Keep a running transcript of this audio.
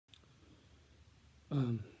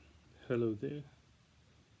Um, Hello there,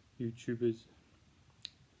 YouTubers.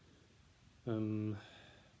 Um,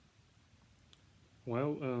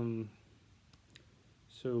 well,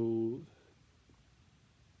 so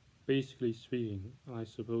basically speaking, I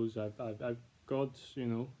suppose I've got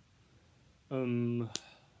um,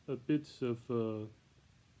 a bit of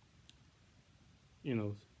you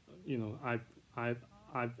know, I've I've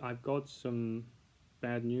I've got some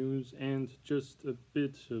bad news and just a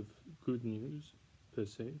bit of good news per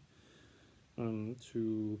se.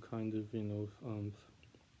 To kind of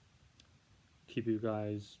keep you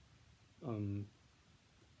guys um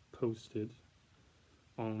posted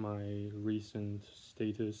on my recent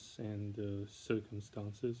status and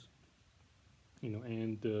circumstances,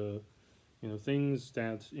 and things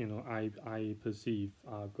that I perceive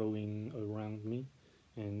are going around me,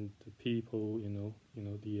 and the people,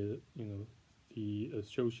 the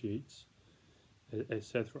associates,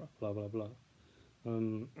 etc. Blah blah blah.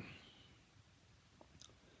 Um,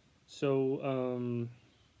 so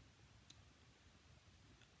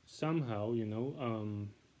somehow,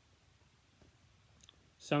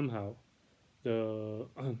 somehow the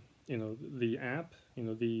the app,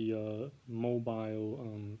 the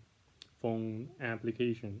mobile phone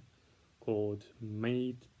application called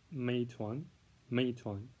Meituan.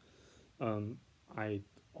 Meituan. Um, I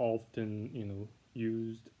often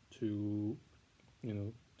used to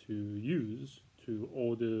use to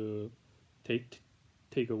order take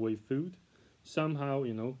takeaway food. Somehow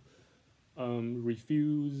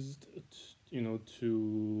refused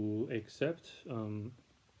to accept you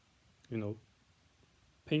know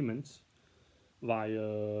payments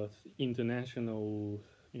via international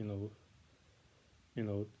you know you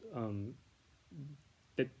know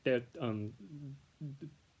that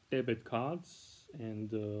debit cards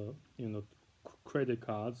and credit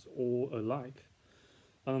cards all alike.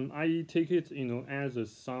 I take it as a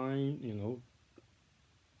sign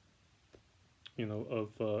of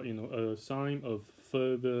a sign of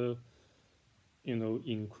further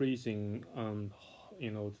increasing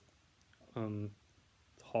you know um,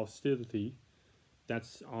 hostility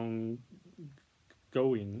that's ongoing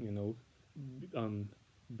um,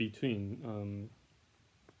 between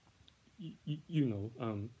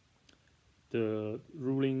the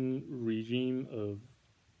ruling regime of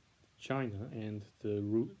China and the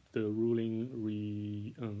ruling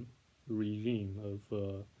regime of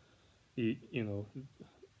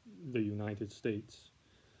the United States.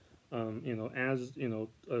 As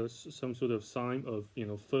some sort of sign of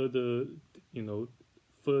further you know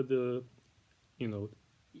further you know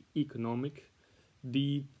economic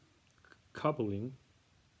decoupling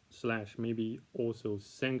slash maybe also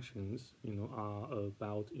sanctions are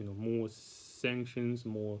about more sanctions,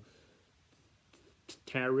 more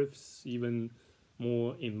tariffs, even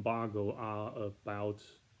more embargo are about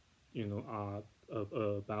are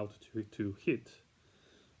about to hit.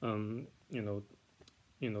 um you know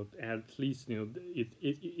at least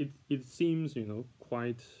it seems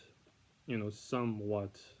quite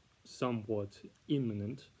somewhat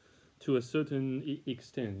imminent to a certain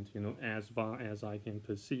extent, as far as I can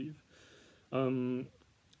perceive. um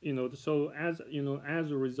so as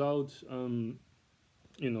a result,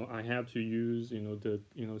 I had to use the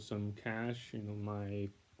some cash my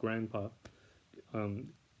grandpa um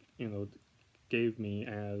you know gave me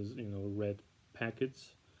as red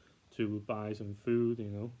packets to buy some food,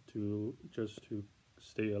 to just to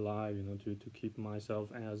stay alive, to keep myself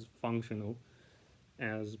as functional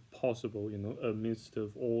as possible, amidst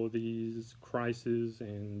of all these crises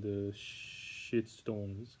and shit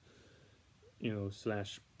storms,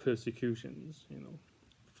 slash persecutions,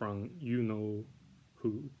 from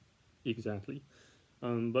who exactly.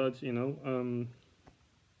 But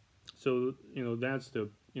so that's the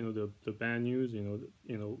bad news.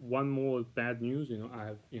 One more bad news.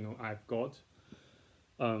 I've got.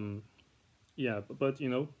 Yeah, but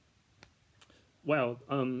well,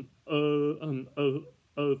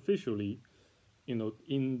 officially, in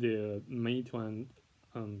the Meituan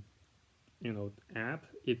um, app,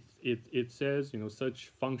 it says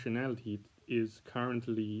such functionality is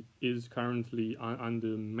currently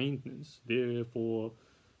under maintenance, therefore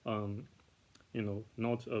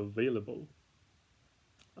not available,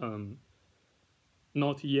 um,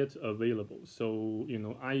 not yet available. So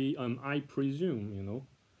I presume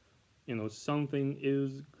something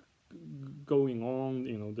is going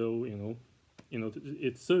on, though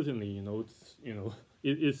it certainly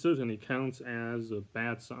it certainly counts as a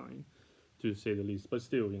bad sign, to say the least. But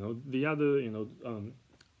still, the other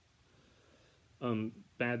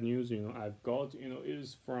bad news I've got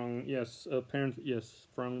is from, yes, apparently, yes,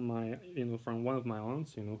 from my from one of my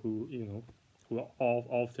aunts, who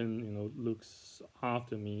often looks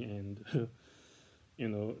after me, and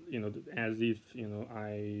as if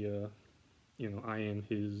I am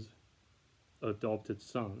his adopted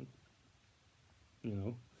son. You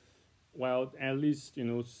know, well, at least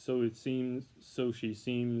so it seems, so she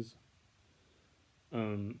seems,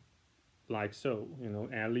 um, like so.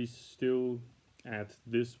 At least still at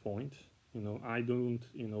this point. I don't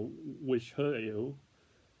wish her ill.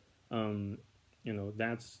 Um,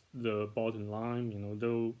 that's the bottom line.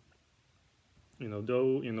 Though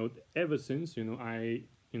ever since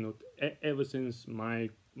ever since my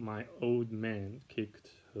old man kicked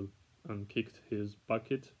his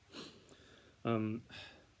bucket. Um,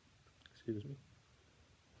 excuse me.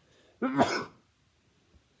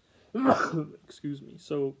 Excuse me.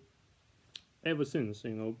 So ever since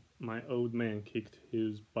my old man kicked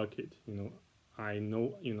his bucket, I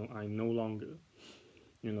no longer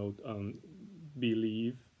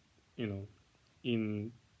believe you know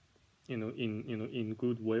in in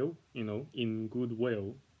goodwill, in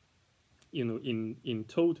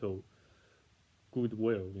total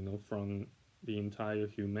goodwill, from the entire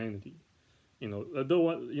humanity.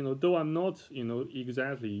 Though I'm not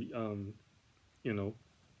exactly you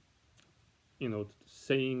know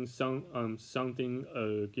saying something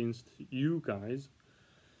against you guys.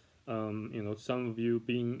 Some of you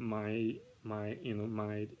being my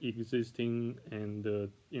existing and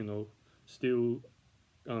still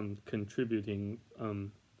contributing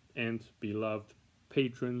and beloved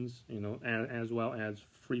patrons, as well as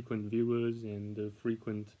frequent viewers and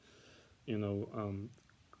frequent you know um,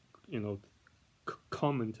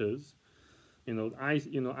 commenters. I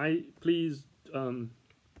please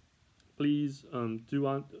please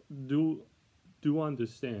do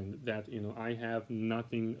understand that I have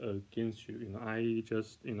nothing against you. I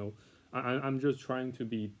just I'm just trying to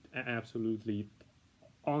be absolutely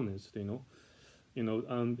honest. You know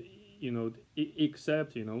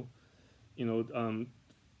except when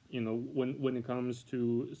it comes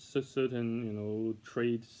to certain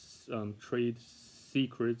trade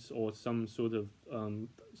secrets, or some sort of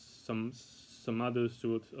some other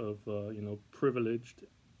sort of privileged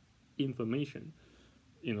information,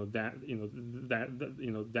 that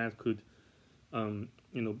could um,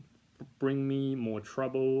 you know bring me more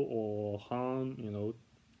trouble or harm,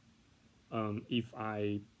 if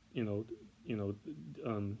I you know you know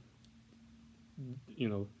um, you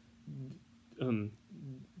know um,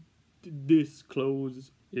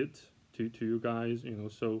 disclose it to you guys.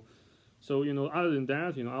 So other than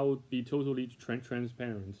that, I would be totally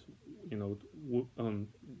transparent,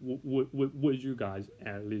 with you guys,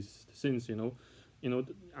 at least, since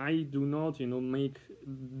I do not make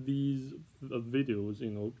these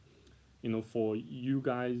videos for you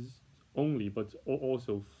guys only, but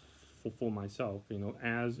also for myself,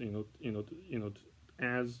 as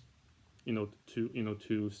as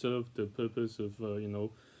to serve the purpose of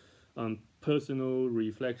personal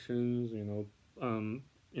reflections,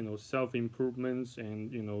 self improvements,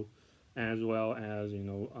 and as well as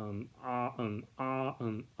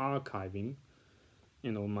archiving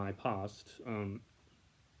my past,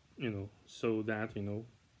 so that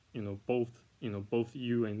both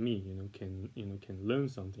you and me can learn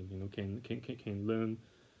something, can learn,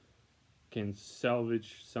 can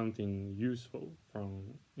salvage something useful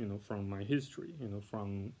from my history,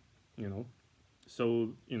 from you know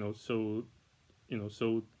so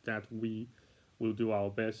so that we will do our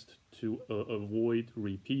best to avoid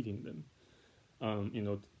repeating them.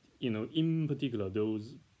 In particular,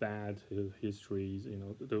 those bad histories,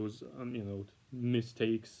 those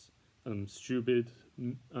mistakes, stupid,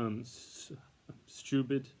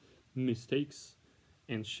 stupid mistakes,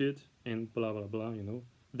 and shit, and blah blah blah.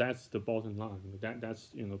 That's the bottom line.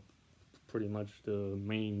 That's pretty much the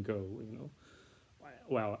main goal.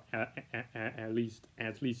 Well, at least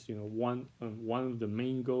one of the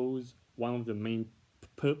main goals, one of the main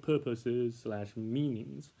purposes slash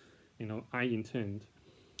meanings, I intend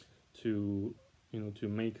to to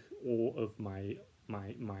make all of my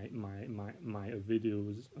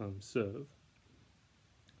videos serve.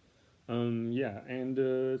 Yeah,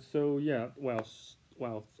 and so yeah, well,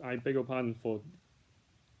 I beg your pardon for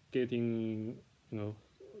getting a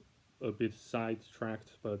bit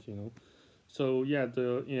sidetracked, but so yeah,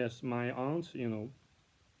 yes, my aunt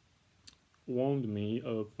warned me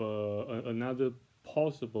of another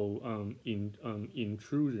possible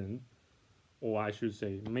intrusion, or I should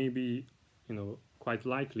say, maybe quite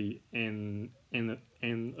likely an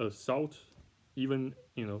assault, even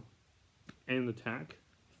an attack,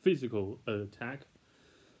 physical attack,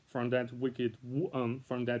 from that wicked woman.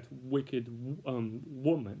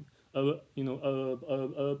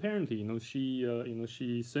 Apparently apparently,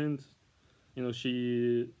 she sent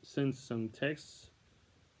some texts,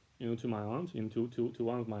 to my aunt, to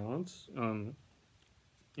one of my aunts,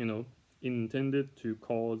 you know, intended to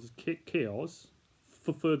cause chaos,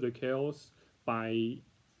 further chaos by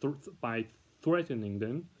by threatening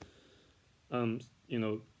them, um, you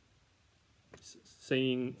know,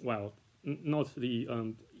 saying, well, not the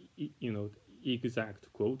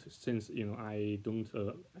exact quote, since I don't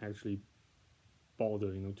actually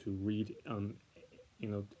bother to read you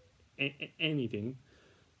know anything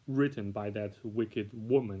written by that wicked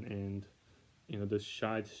woman, and the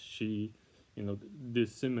shite she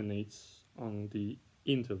disseminates on the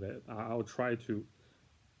internet. I'll try to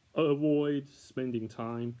avoid spending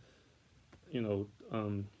time you know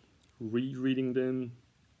reading them,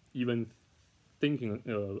 even thinking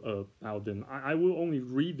about them. I will only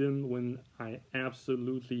read them when I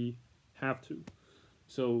absolutely have to.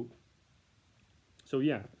 So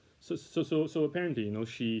yeah. So apparently,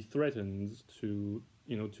 she threatens to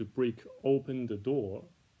to break open the door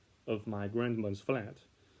of my grandma's flat,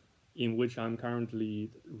 in which I'm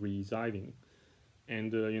currently residing.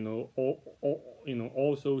 And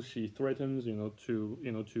also she threatens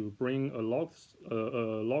to bring a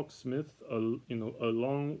locksmith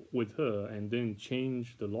along with her, and then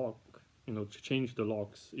change the lock, change the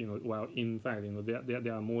locks, well, in fact,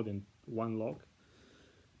 there are more than one lock,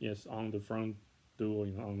 yes, on the front door,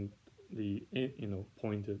 on the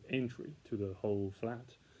point of entry to the whole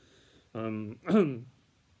flat. um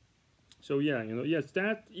So yeah,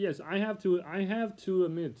 yes, I have to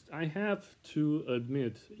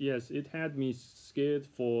admit, yes, it had me scared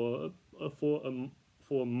for a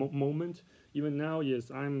moment. Even now,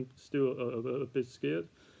 yes, I'm still a bit scared,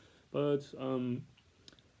 but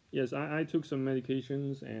yes, I took some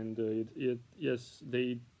medications, and yes,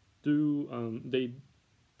 do um, they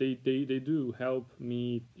they do help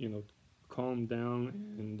me calm down,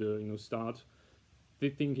 and start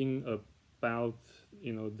thinking about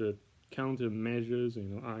the countermeasures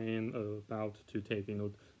I am about to take.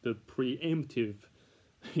 The preemptive,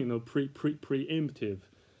 preemptive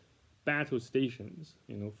battle stations.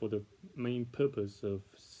 For the main purpose of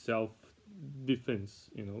self defense.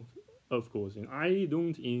 Of course. I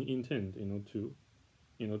don't intend to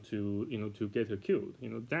get her killed.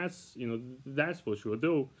 That's for sure.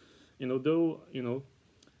 Though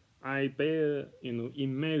I bear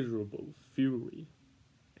immeasurable fury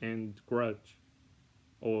and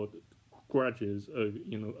grudges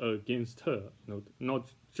against her,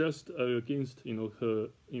 not just against her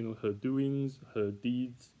doings, her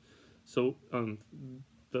deeds, so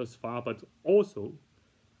thus far, but also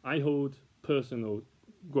I hold personal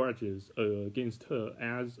grudges against her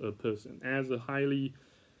as a person, as a highly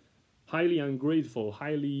ungrateful,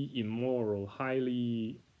 highly immoral,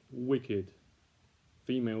 highly wicked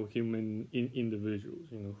female human individuals,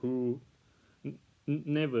 who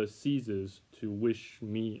never ceases to wish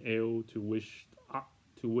me ill, to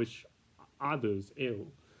wish others ill.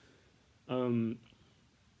 Um,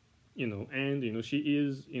 and she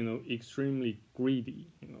is extremely greedy.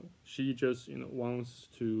 She just wants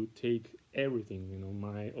to take everything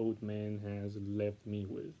my old man has left me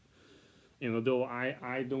with. Though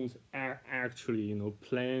I don't actually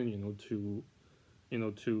plan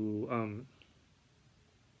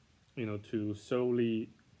to solely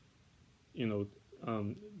you know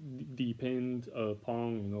depend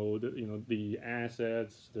upon the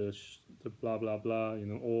assets, the blah blah blah,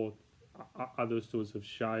 or other sorts of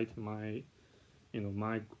shite my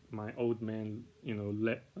old man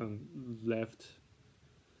left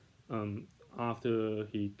after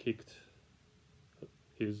he kicked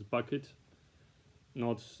his bucket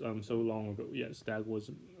not so long ago. Yes, that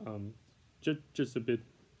was just a bit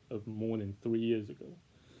of more than 3 years ago.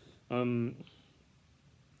 um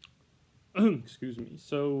excuse me.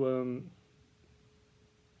 So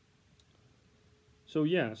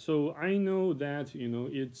yeah, so I know that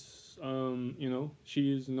it's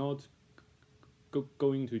she is not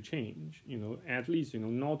going to change, at least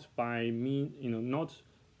not by not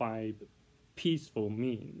by peaceful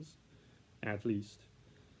means, at least.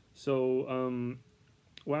 So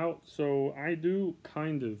well, so I do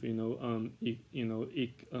kind of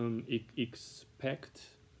expect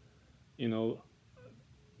you know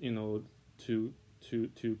you know to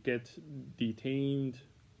get detained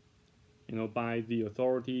by the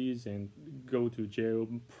authorities and go to jail,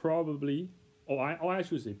 probably, or I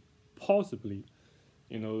should say possibly,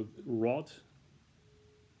 rot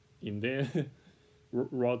in there,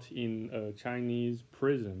 rot in a Chinese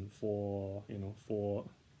prison for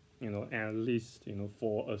at least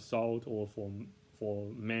for assault or for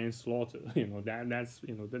manslaughter. That's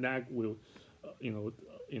that will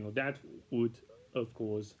that would, of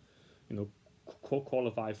course,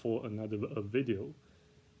 qualify for another video.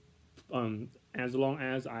 As long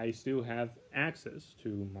as I still have access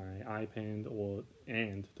to my iPad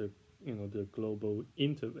and the global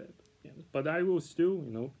interweb. Yeah. But I will still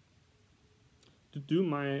to do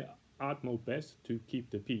my utmost best to keep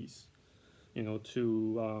the peace. To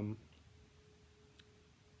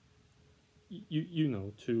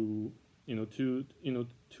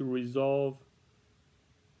to resolve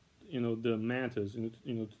the matters,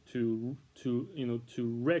 to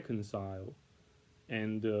reconcile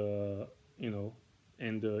and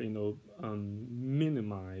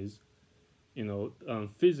minimize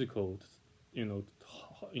physical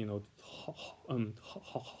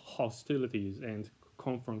hostilities and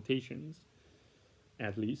confrontations,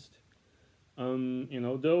 at least.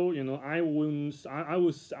 Though I will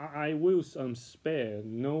spare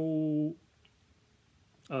no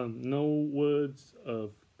words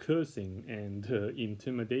of cursing and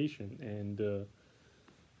intimidation and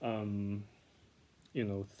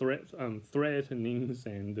threatenings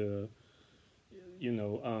and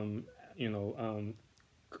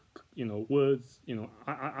words.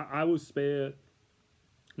 I will spare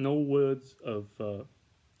no words of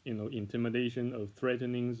intimidation, of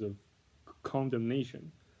threatenings, of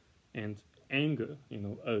condemnation and anger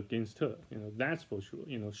against her. That's for sure.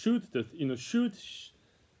 Should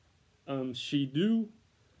she do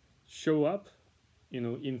show up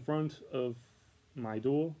in front of my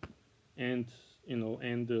door and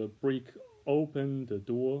break open the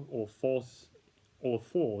door or force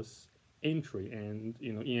entry, and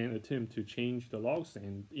in an attempt to change the locks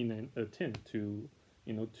and in an attempt to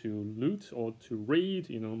loot or to raid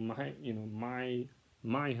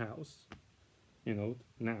my house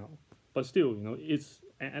now. But still it's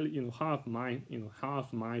half my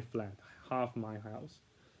flat, half my house.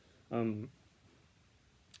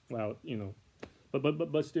 Well,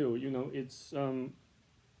 but still it's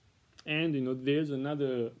and there's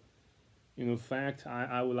another fact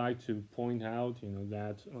I would like to point out,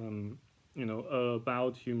 that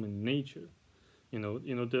about human nature.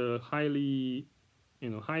 The highly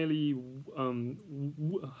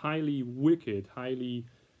wicked, highly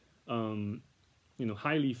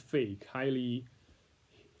highly fake, highly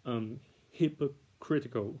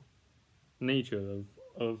hypocritical nature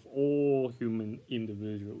of all human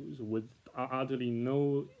individuals, with utterly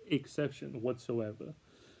no exception whatsoever,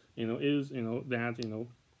 is that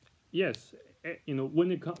yes,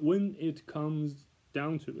 when it comes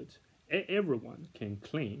down to it, everyone can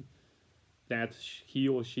claim that he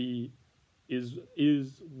or she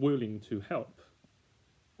is willing to help.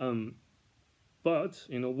 But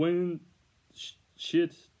when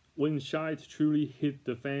shit truly hit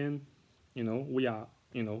the fan, we are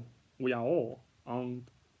all on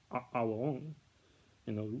our own,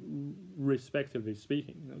 respectively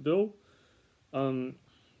speaking. Though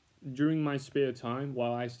during my spare time,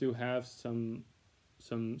 while I still have some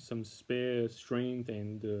spare strength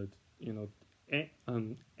and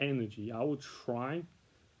energy, I will try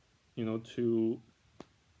to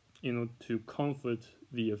comfort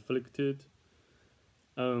the afflicted,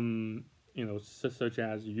 such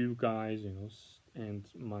as you guys, and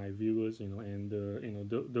my viewers, and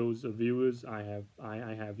those viewers I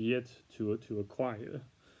have yet to acquire,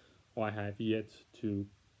 or I have yet to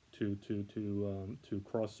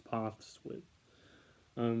cross paths with.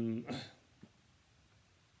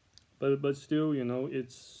 But still,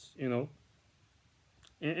 it's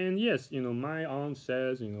and yes, my aunt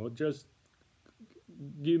says, just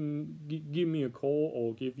give me a call,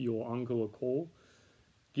 or give your uncle a call,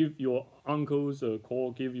 give your uncles a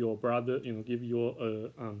call, give your brother, give your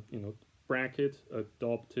bracket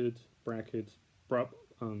adopted bracket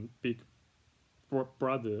big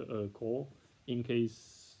brother a call, in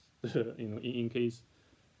case in case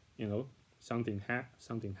something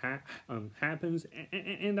happens.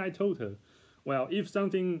 And I told her, well, if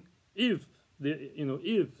something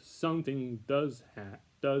does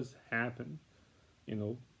happen,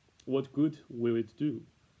 what good will it do?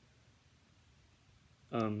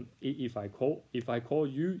 If I call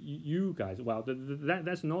you guys, well,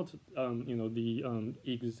 that's not the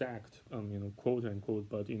exact quote unquote,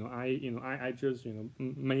 but I just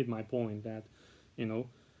made my point that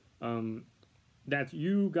that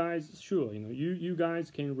you guys, sure, you guys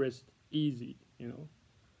can rest easy,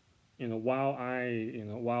 while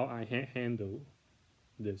I handle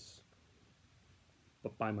this,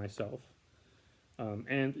 but by myself,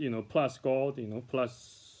 and plus God,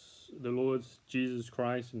 plus the Lord Jesus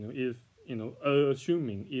Christ, if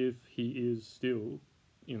assuming if He is still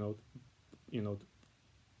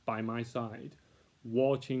by my side,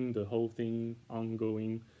 watching the whole thing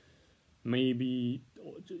ongoing, maybe,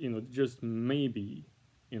 just maybe,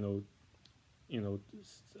 you know,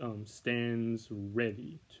 stands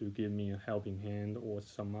ready to give me a helping hand or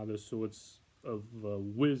some other sorts of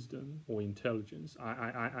wisdom or intelligence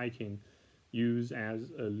I can use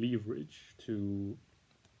as a leverage to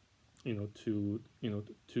to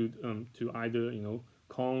either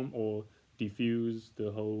calm or diffuse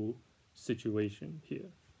the whole situation here.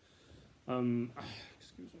 Um,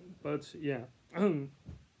 excuse me, but yeah,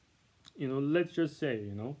 let's just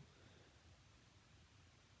say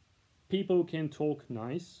people can talk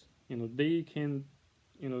nice. They can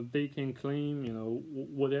claim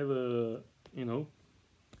whatever you know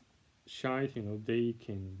shite they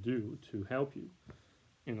can do to help you.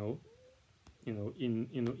 You know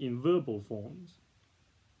in verbal forms.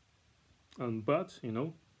 But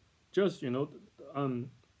just um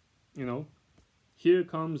you know here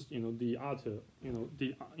comes the utter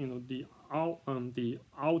the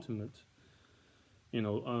ultimate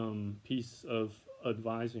piece of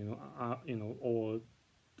advice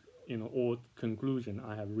or conclusion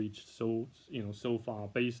I have reached so far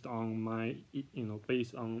based on my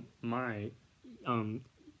um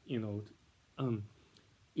you know um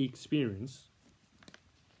experience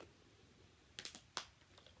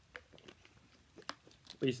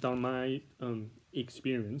based on my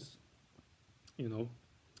experience you know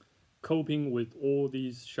coping with all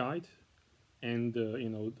these shite and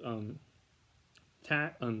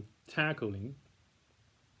tackling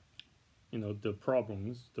the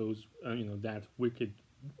problems those that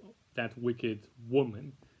wicked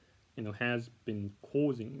woman has been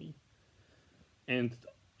causing me and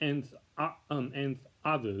and and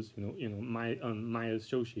others my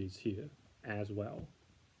associates here as well.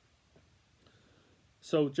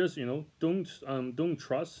 So just don't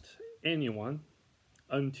trust anyone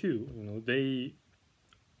until they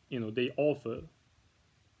offer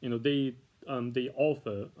they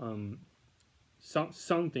offer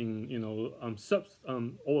something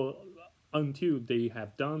or until they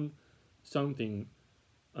have done something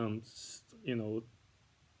you know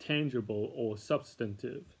tangible or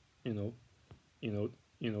substantive you know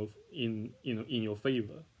in your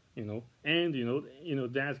favor and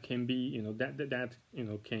that can be that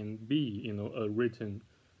can be a written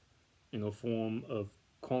form of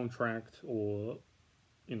contract or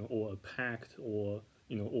a pact or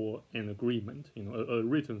an agreement a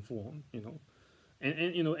written form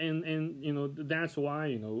and that's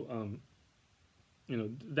why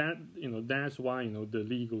that's why the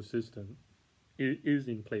legal system is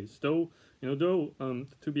in place. Though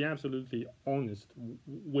to be absolutely honest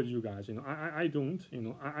with you guys, I don't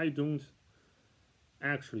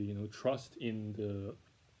actually trust in the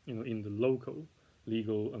in the local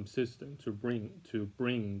legal system to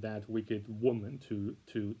bring that wicked woman to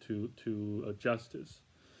justice.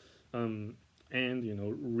 And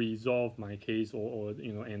resolve my case or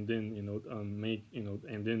and then make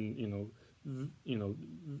and then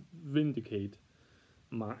vindicate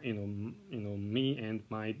my me and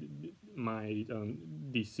my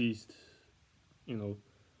deceased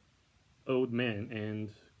old man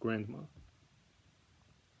and grandma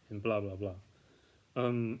and blah blah blah.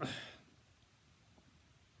 um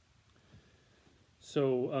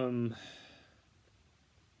so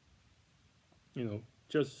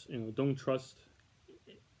just don't trust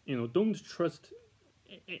don't trust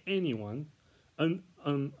anyone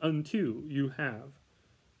until you have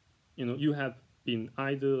been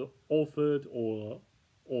either offered or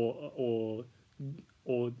or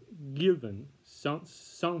given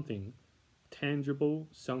something tangible,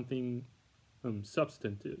 something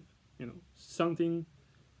substantive, something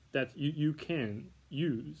that you can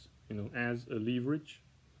use as a leverage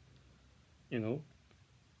you know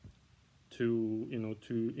to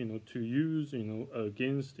use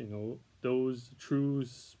against those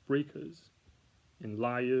truth breakers and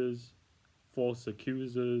liars, false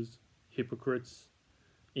accusers, hypocrites,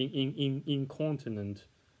 incontinent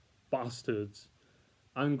bastards,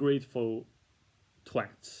 ungrateful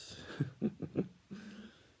twats.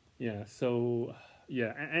 Yeah. So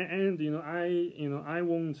yeah, and I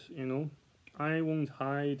won't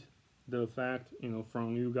hide the fact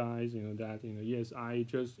from you guys that yes I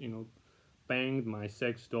just banged my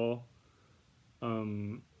sex doll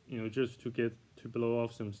just to get to blow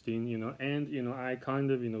off some steam and I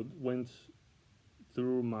kind of went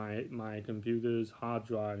through my computer's hard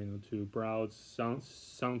drive to browse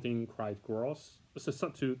something quite gross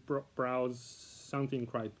to browse something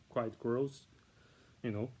quite gross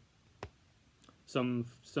you know some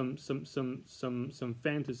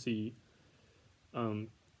fantasy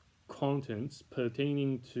contents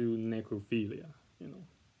pertaining to necrophilia you know.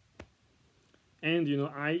 And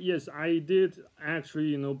I did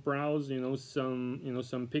actually browse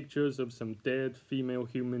some pictures of some dead female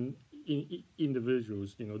human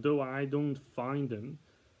individuals, though I don't find them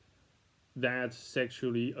that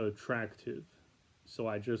sexually attractive. So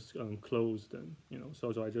I just closed them,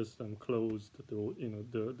 so I just closed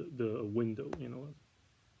the window,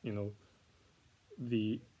 you know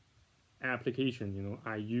the application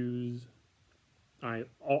I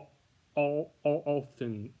all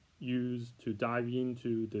often use to dive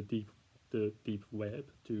into the deep web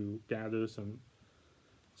to gather some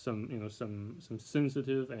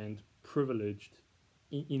sensitive and privileged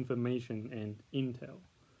information and intel,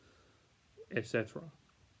 etc.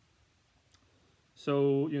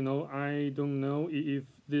 So I don't know if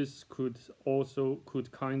this could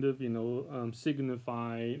kind of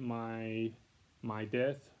signify my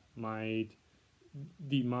death, my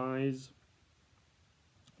demise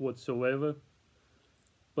whatsoever.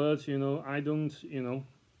 But I don't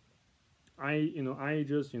I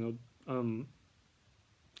just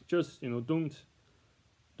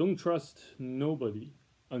don't trust nobody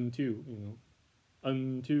until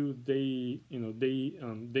they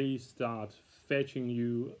start fetching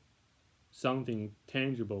you something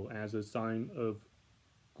tangible as a sign of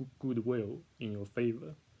goodwill in your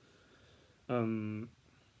favor. um,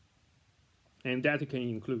 and that can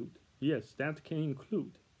include, yes, that can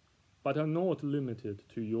include, but are not limited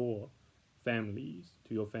to your family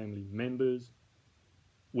members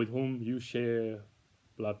with whom you share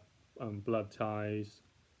blood blood ties,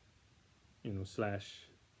 slash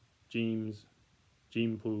genes,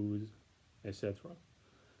 gene pools, etc.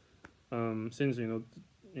 Since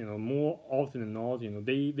more often than not,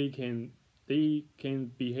 they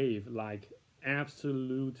can behave like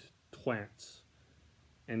absolute twats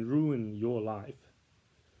and ruin your life.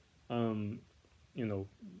 Um, you know,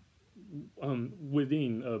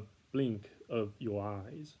 within a blink of your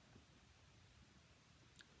eyes.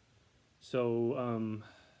 So,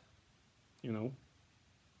 you know,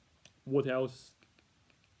 what else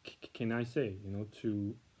can I say?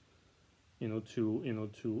 To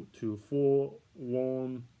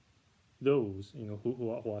forewarn those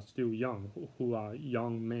who are still young, who are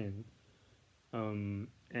young men, and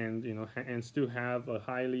and still have a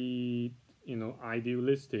highly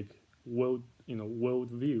idealistic world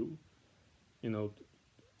view. You know,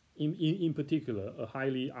 in particular, a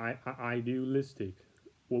highly idealistic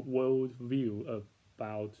world view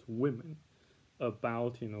about women,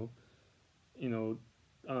 about you know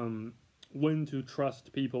when to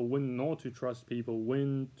trust people, when not to trust people,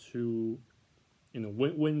 when to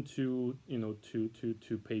when to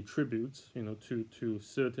to pay tributes to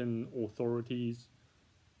certain authorities,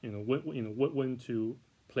 when to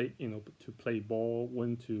play to play ball,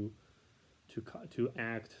 when to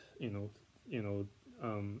act you know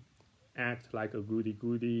act like a goody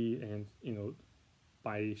goody, and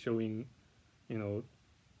by showing you know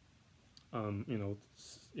you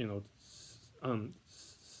know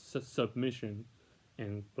submission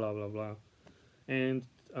and blah blah blah. And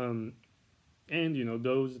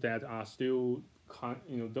those that are still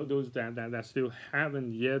those that still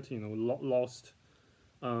haven't yet lost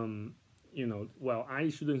well, I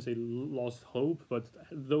shouldn't say lost hope, but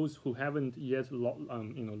those who haven't yet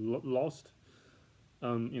lost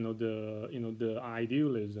the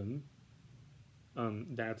idealism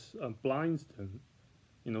that blinds them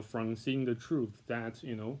from seeing the truth, that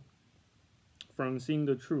from seeing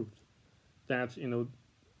the truth that your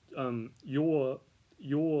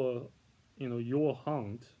your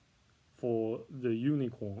hunt for the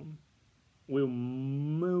unicorn will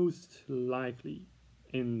most likely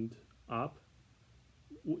end up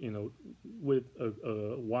with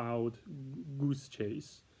a wild goose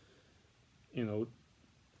chase, and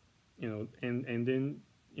then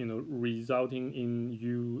resulting in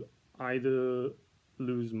you either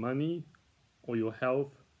lose money or your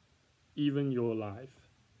health, even your life.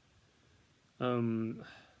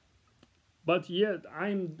 But yet,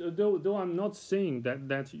 though I'm not saying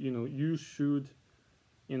that you should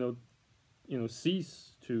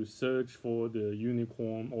cease to search for the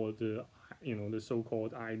unicorn or the the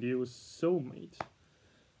so-called ideal soulmate.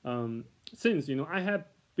 Since I have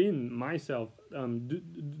been myself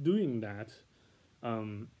doing that,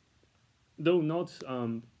 um, though not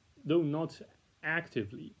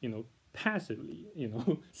actively, passively,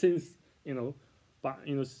 since but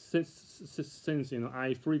since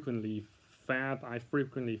I frequently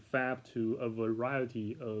fab to a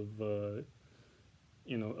variety of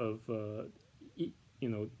of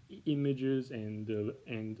images and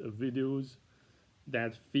videos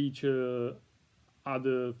that feature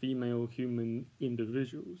other female human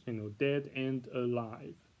individuals, dead and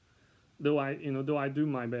alive. Though I do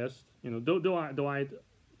my best,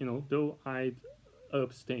 though I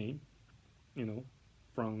abstain,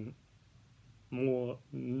 from more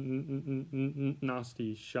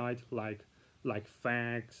nasty shit like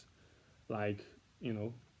fags, like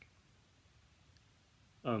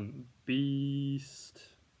beast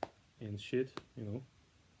and shit.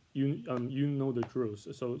 You know the drill.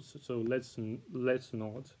 So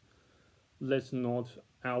let's not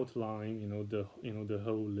outline the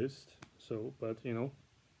whole list. So, but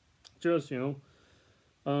just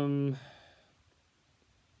um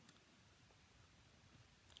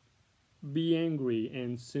be angry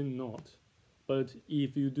and sin not. But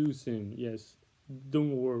if you do sin, yes,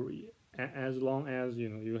 don't worry. As long as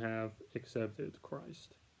you have accepted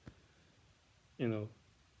Christ, you know,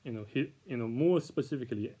 more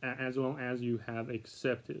specifically, as long as you have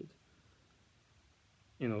accepted,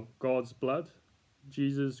 God's blood,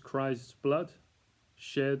 Jesus Christ's blood,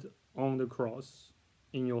 shed on the cross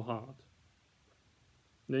in your heart,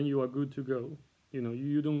 then you are good to go.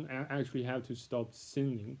 You don't actually have to stop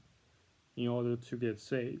sinning in order to get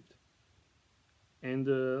saved. And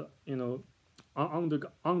on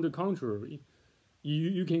the contrary,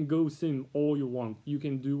 you can go sin all you want. You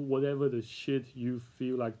can do whatever the shit you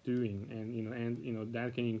feel like doing, and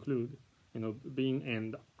that can include being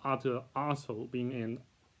an utter asshole, being an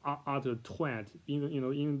utter twat,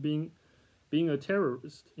 even being a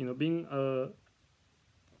terrorist, being a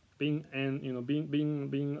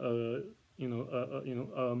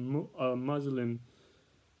a Muslim,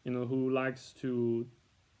 who likes to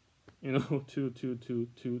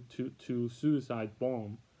to suicide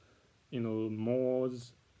bomb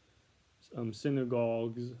malls,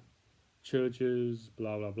 synagogues, churches,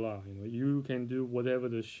 blah blah blah. You can do whatever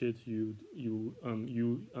the shit you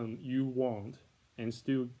want, and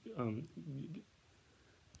still um,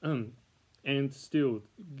 and still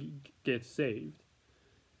get saved.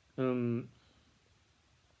 Um,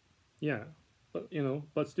 yeah, but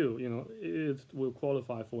still, it will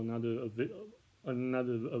qualify for another video in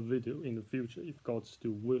the future if God's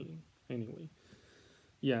still willing. Anyway,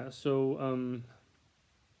 yeah. So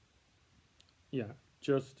yeah,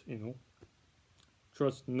 just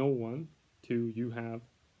trust no one till you have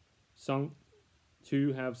some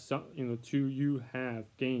till you have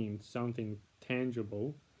gained something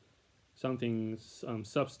tangible, something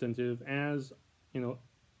substantive, as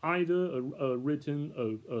either a written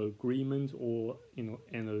agreement, or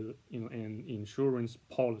an insurance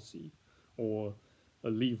policy, or a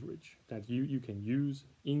leverage that you can use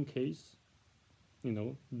in case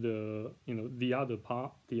the other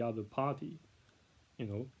party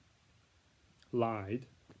lied,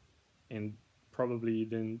 and probably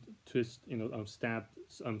then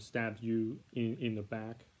stabbed you in the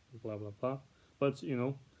back, blah blah blah. But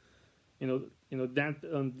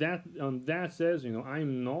that says,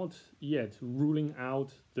 I'm not yet ruling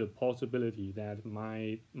out the possibility that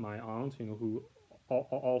my aunt, who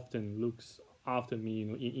often looks after me,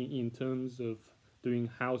 in terms of doing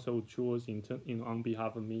household chores, on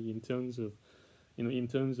behalf of me, in terms of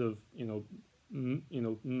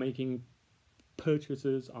making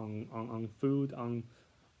purchases on food, on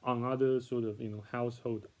other sort of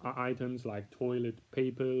household items like toilet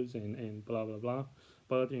papers and blah blah blah.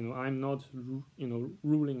 But I'm not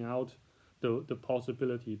ruling out the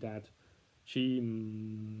possibility that she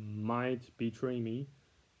might betray me,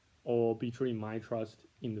 or betray my trust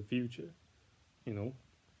in the future. you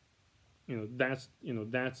know that's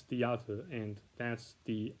the utter, and that's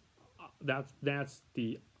the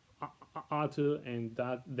utter, and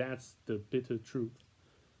that's the bitter truth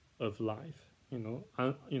of life.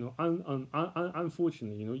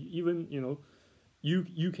 Unfortunately, even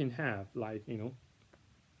you can have, like,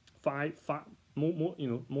 five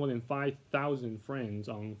more than 5,000 friends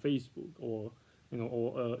on Facebook, or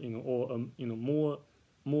more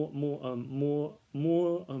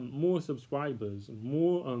subscribers,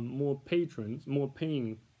 more patrons, more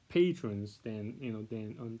paying patrons than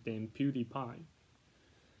than PewDiePie,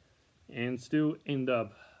 and still end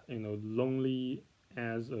up lonely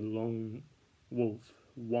as a lone wolf,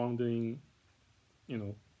 wandering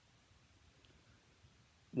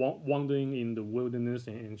wandering in the wilderness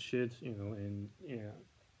and shit, and yeah,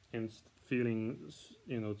 and feeling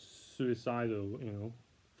suicidal,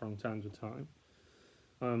 from time to time.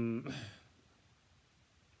 um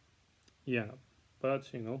yeah, but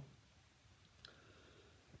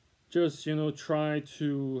just try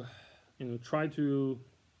to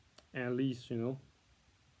at least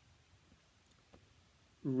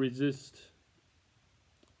resist,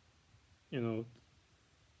 you know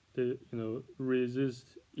the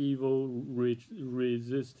resist evil,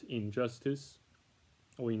 resist injustice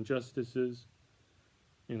or injustices,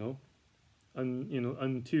 you know,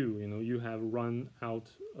 until you have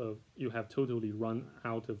you have totally run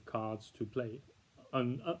out of cards to play,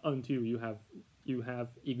 until you have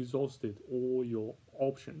exhausted all your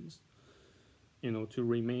options, to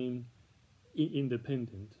remain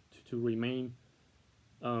independent, to remain,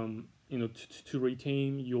 to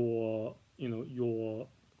retain your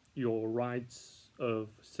rights of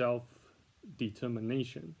self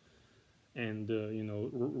determination, and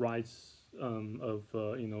rights of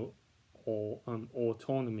or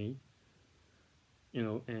autonomy,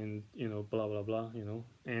 and blah blah blah,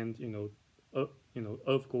 and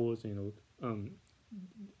of course, um,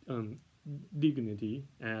 dignity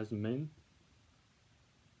as men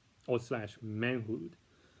or slash manhood.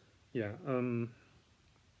 Yeah.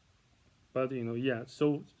 But yeah.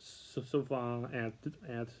 So far at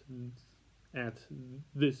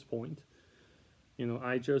this point,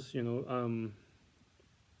 I just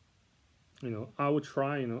I will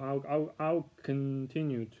try. I'll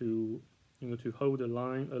continue to to hold the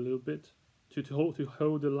line a little bit, to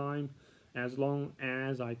hold the line as long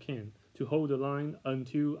as I can, to hold the line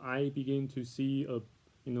until I begin to see a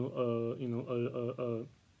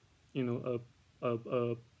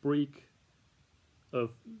a break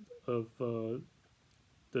of the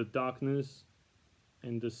darkness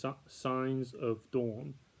and the signs of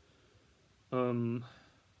dawn. Um,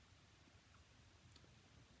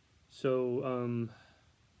 so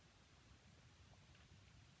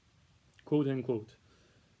quote unquote,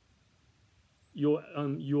 your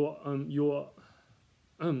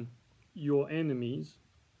your enemies,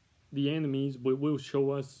 the enemies will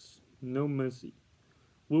show us no mercy.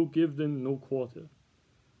 We'll give them no quarter.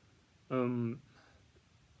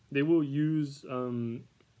 They will use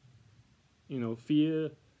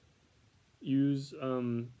fear, use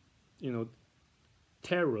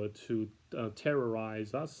terror to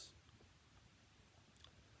terrorize us.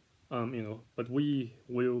 But we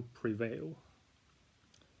will prevail.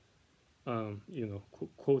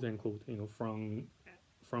 Quote unquote,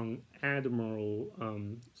 from Admiral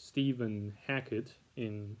Stephen Hackett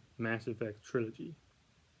in Mass Effect trilogy.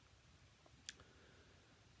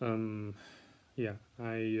 Yeah,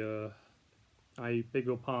 I beg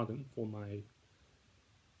your pardon for my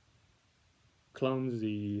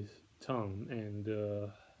clumsy tongue and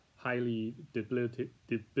highly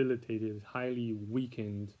debilitated, highly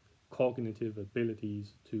weakened cognitive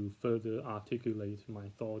abilities to further articulate my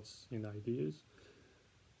thoughts and ideas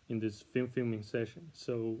in this filming session.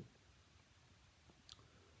 So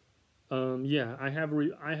yeah, I have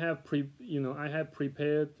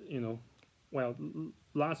prepared, well,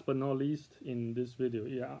 last but not least in this video,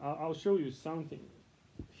 yeah, I'll show you something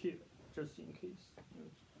here, just in case,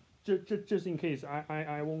 just in case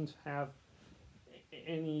I won't have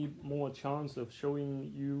any more chance of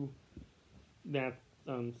showing you that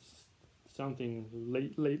something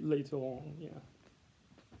later on. Yeah.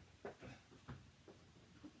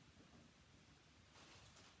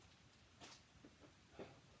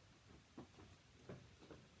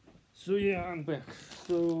 So yeah, I'm back.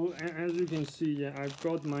 So as you can see, yeah, I've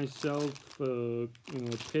got myself a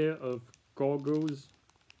pair of goggles.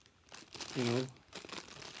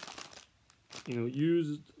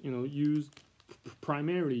 Used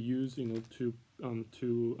primarily used to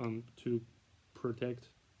protect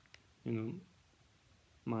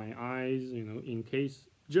my eyes,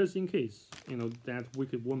 just in case that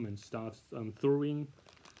wicked woman starts throwing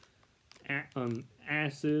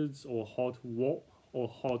acids or hot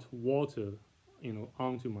water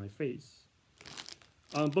onto my face.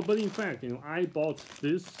 But in fact, I bought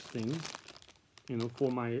this thing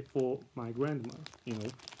for my grandma,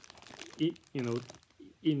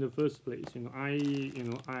 in the first place.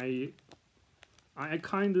 I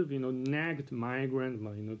kind of nagged my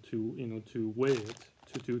grandma to wear it,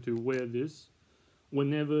 to wear this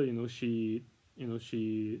whenever she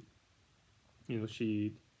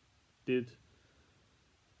she did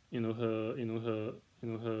her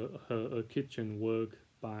kitchen work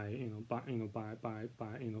by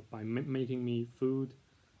making me food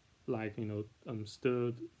like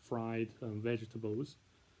stirred fried vegetables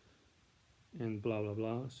and blah blah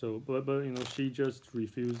blah. So but she just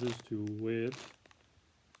refuses to wear it.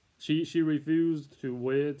 She refused to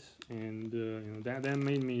wear it, and that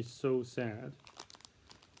made me so sad.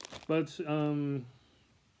 But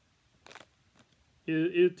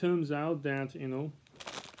it turns out that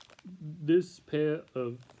this pair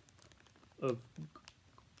of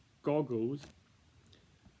goggles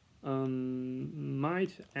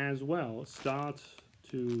might as well start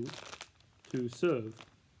to serve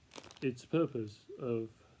its purpose of,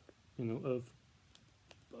 you know,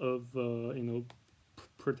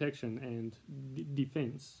 protection and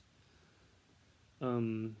defense.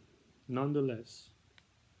 Nonetheless,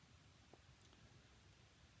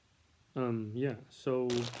 yeah. So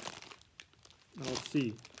let's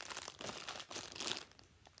see.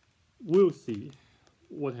 We'll see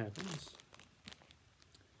what happens.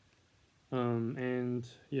 And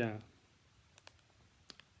yeah,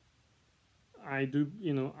 I do,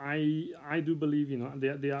 I do believe,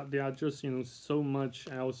 there are just, so much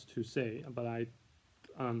else to say, but I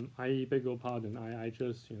beg your pardon. I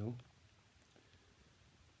just,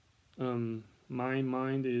 my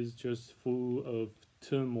mind is just full of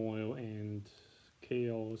turmoil and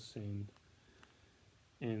chaos and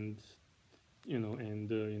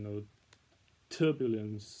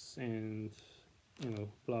turbulence and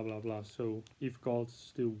blah blah blah. So if God's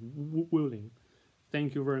still willing,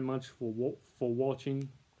 thank you very much for watching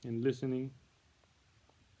and listening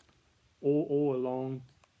all along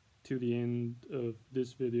to the end of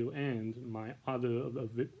this video and my other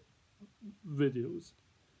videos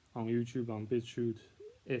on YouTube, on BitChute,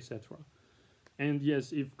 etc. And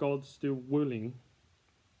yes, if God's still willing,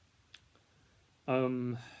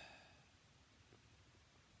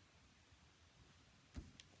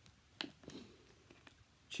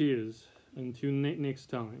 cheers. Until next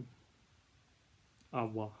time. Au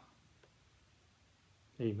revoir.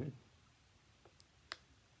 Amen.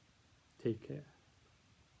 Take care.